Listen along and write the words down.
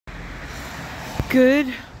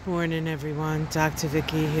Good morning, everyone. Dr.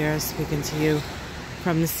 Vicky here, speaking to you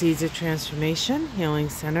from the Seeds of Transformation Healing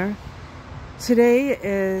Center. Today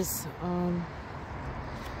is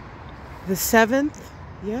the 7th,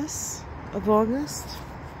 of August,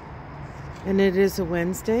 and it is a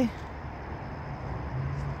Wednesday.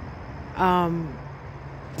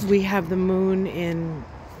 We have the moon in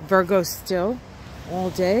Virgo still all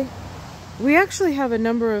day. We actually have a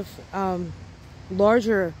number of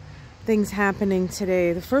larger things happening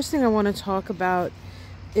today. The first thing I want to talk about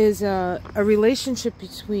is a relationship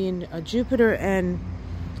between Jupiter and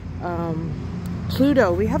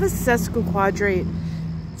Pluto. We have a sesquiquadrate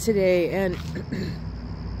today, and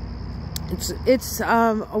it's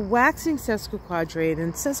a waxing sesquiquadrate,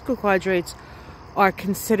 and sesquiquadrates are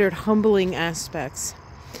considered humbling aspects.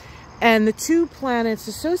 And the two planets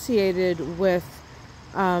associated with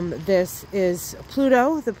this is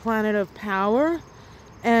Pluto, the planet of power,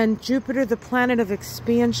 and Jupiter, the planet of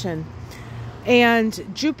expansion. And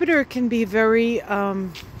Jupiter can be very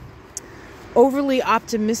overly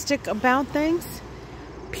optimistic about things.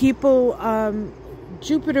 People,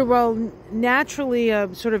 Jupiter, well, naturally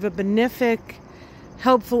sort of a benefic,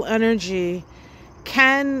 helpful energy,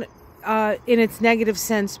 can, in its negative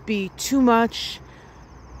sense, be too much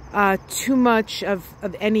of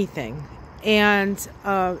anything. And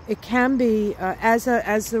it can be, as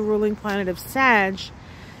the ruling planet of Sag, it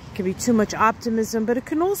can be too much optimism, but it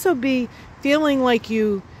can also be feeling like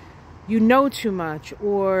you know too much,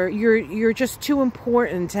 or you're just too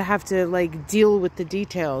important to have to like deal with the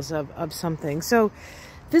details of something. So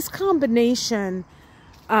this combination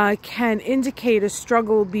can indicate a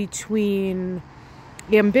struggle between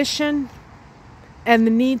ambition and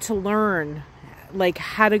the need to learn, like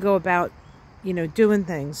how to go about, doing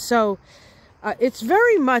things. So it's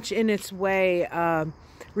very much in its way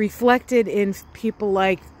reflected in people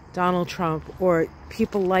like Donald Trump or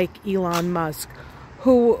people like Elon Musk,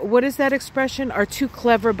 who, what is that expression, are too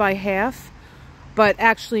clever by half, but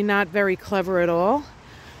actually not very clever at all,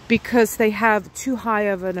 because they have too high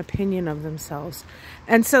of an opinion of themselves.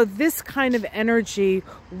 And so this kind of energy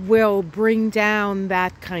will bring down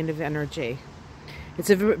that kind of energy. It's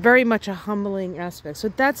very much a humbling aspect. So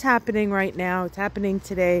that's happening right now. It's happening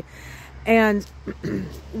today. And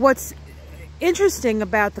what's interesting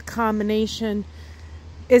about the combination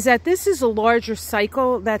is that this is a larger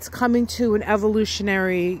cycle that's coming to an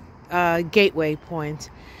evolutionary gateway point.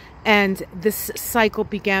 And this cycle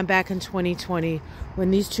began back in 2020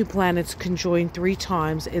 when these two planets conjoined 3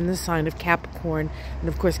 times in the sign of Capricorn. And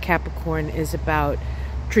of course, Capricorn is about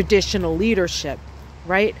traditional leadership,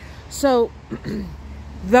 right? So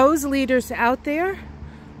those leaders out there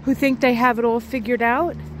who think they have it all figured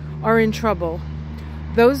out are in trouble.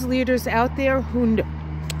 Those leaders out there who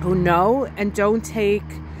know and don't take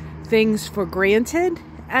things for granted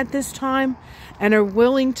at this time and are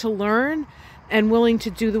willing to learn and willing to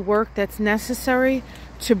do the work that's necessary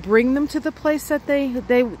to bring them to the place that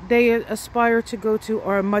they aspire to go to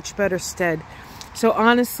are in much better stead. So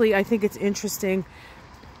honestly, I think it's interesting.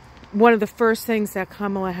 One of the first things that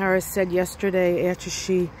Kamala Harris said yesterday after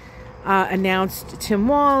she announced Tim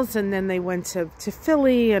Walz, and then they went to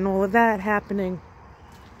Philly and all of that happening,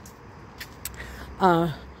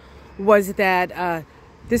 was that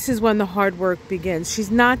this is when the hard work begins. She's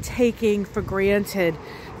not taking for granted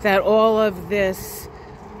that all of this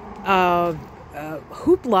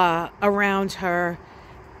hoopla around her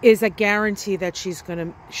is a guarantee that she's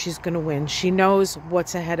gonna win. She knows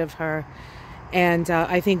what's ahead of her, and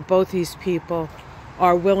I think both these people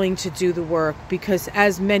are willing to do the work, because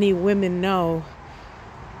as many women know,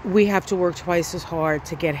 we have to work twice as hard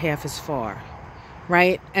to get half as far,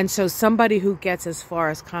 right? And so somebody who gets as far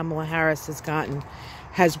as Kamala Harris has gotten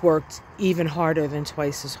has worked even harder than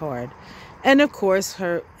twice as hard. And of course,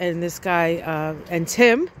 her and this guy and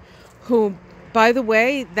Tim, who, by the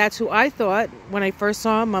way, that's who I thought when I first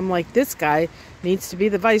saw him. I'm like, this guy needs to be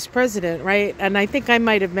the vice president, right? And I think I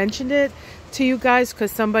might have mentioned it to you guys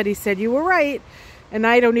because somebody said you were right. And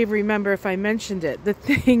I don't even remember if I mentioned it. The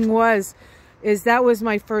thing is that was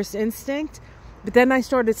my first instinct. But then I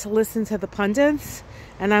started to listen to the pundits.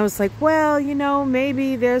 And I was like, well,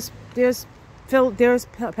 maybe there's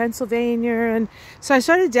Pennsylvania. And so I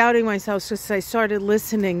started doubting myself, because I started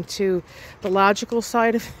listening to the logical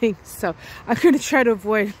side of things. So I'm going to try to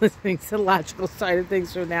avoid listening to the logical side of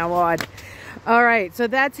things from now on. All right, so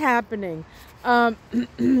that's happening. Tim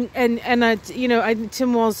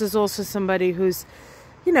Walz is also somebody who's,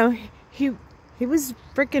 he was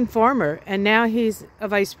freaking farmer, and now he's a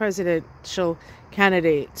vice presidential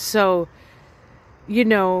candidate. So,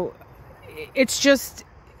 it's just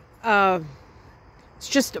It's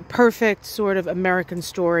just a perfect sort of American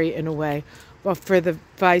story in a way, well, for the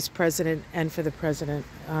vice president and for the president,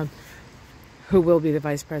 who will be the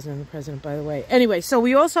vice president and the president, by the way. Anyway, so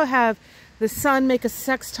we also have the sun make a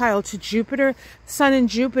sextile to Jupiter. Sun and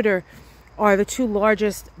Jupiter are the two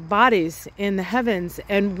largest bodies in the heavens,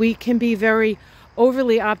 and we can be very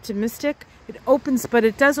overly optimistic. It opens, but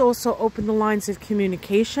it does also open the lines of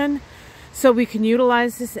communication, so we can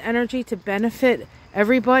utilize this energy to benefit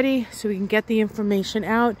everybody, so we can get the information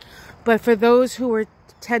out. But for those who are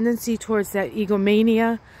tendency towards that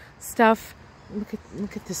egomania stuff,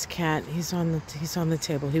 look at this cat. He's on the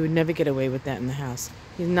table. He would never get away with that in the house.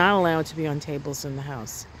 He's not allowed to be on tables in the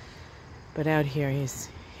house, but out here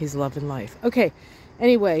he's loving life. Okay,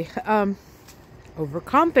 anyway,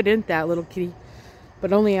 overconfident, that little kitty,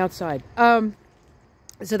 but only outside. So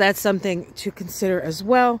that's something to consider as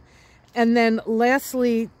well. And then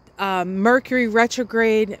lastly, Mercury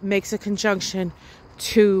retrograde makes a conjunction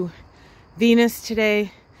to Venus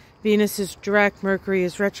today. Venus is direct, Mercury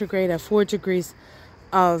is retrograde at 4 degrees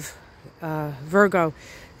of Virgo.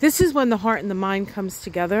 This is when the heart and the mind comes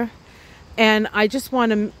together. And I just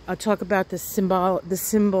want to talk about the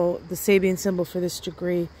Sabian symbol for this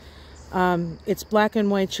degree. It's black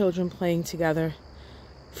and white children playing together.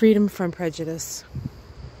 Freedom from prejudice.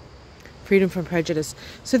 Freedom from prejudice.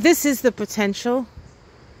 So this is the potential.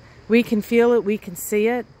 We can feel it, we can see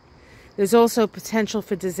it. There's also potential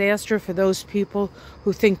for disaster for those people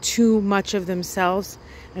who think too much of themselves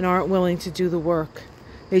and aren't willing to do the work.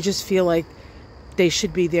 They just feel like they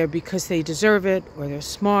should be there because they deserve it, or they're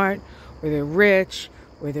smart, or they're rich,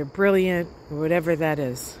 or they're brilliant, or whatever that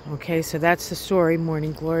is. Okay, so that's the story,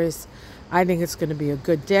 Morning Glories. I think it's going to be a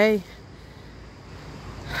good day.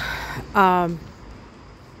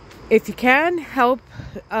 If you can, help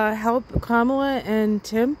Kamala and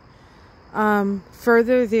Tim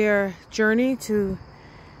further their journey to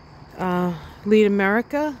lead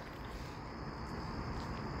America.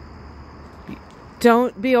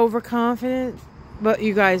 Don't be overconfident, but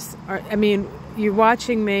you guys are, I mean, you're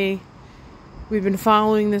watching me. We've been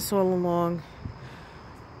following this all along.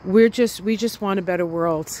 We just want a better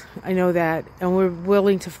world. I know that, and we're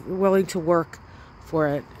willing to work for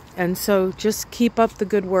it. And so just keep up the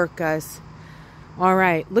good work, guys. All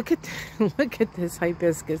right, look at this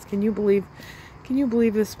hibiscus. Can you believe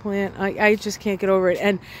this plant? I just can't get over it.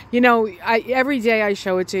 And you know, every day I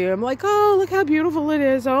show it to you. I'm like, oh, look how beautiful it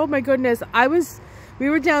is. Oh my goodness. We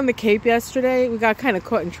were down the Cape yesterday. We got kind of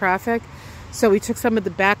caught in traffic, so we took some of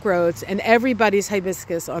the back roads, and everybody's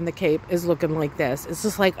hibiscus on the Cape is looking like this. It's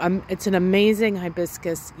just like it's an amazing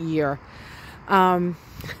hibiscus year.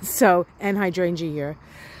 So, and hydrangea year.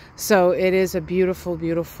 So it is a beautiful,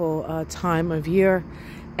 beautiful time of year.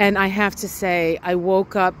 And I have to say, I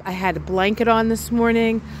woke up, I had a blanket on this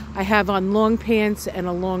morning. I have on long pants and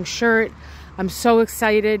a long shirt. I'm so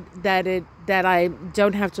excited that I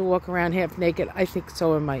don't have to walk around half naked. I think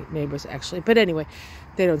so are my neighbors, actually. But anyway,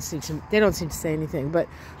 they don't seem to say anything. But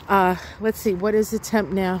let's see, what is the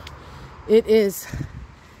temp now? It is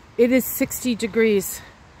 60 degrees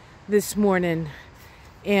this morning.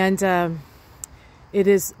 And it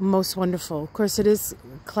is most wonderful. Of course, it is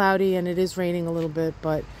cloudy and it is raining a little bit,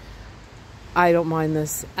 but I don't mind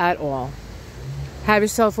this at all. Have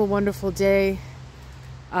yourself a wonderful day.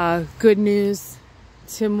 Good news.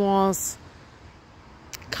 Tim Walz,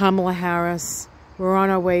 Kamala Harris. We're on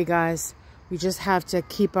our way, guys. We just have to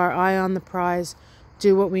keep our eye on the prize,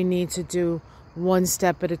 do what we need to do, one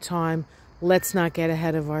step at a time. Let's not get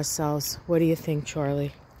ahead of ourselves. What do you think,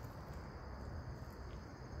 Charlie?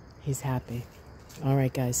 He's happy. All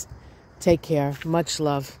right, guys. Take care. Much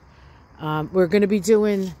love. We're going to be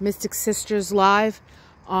doing Mystic Sisters live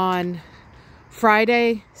on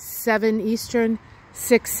Friday, 7 Eastern,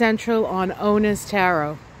 6 Central on Ona's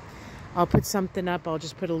Tarot. I'll put something up. I'll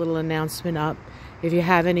just put a little announcement up. If you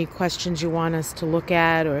have any questions you want us to look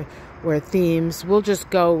at or themes, we'll just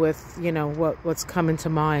go with, you know, what's coming to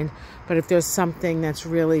mind. But if there's something that's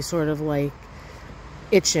really sort of like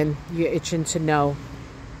you're itching to know,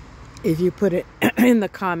 if you put it in the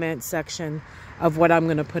comment section of what I'm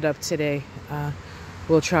going to put up today,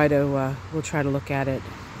 we'll try to look at it.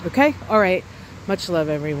 Okay? All right. Much love,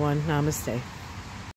 everyone. Namaste.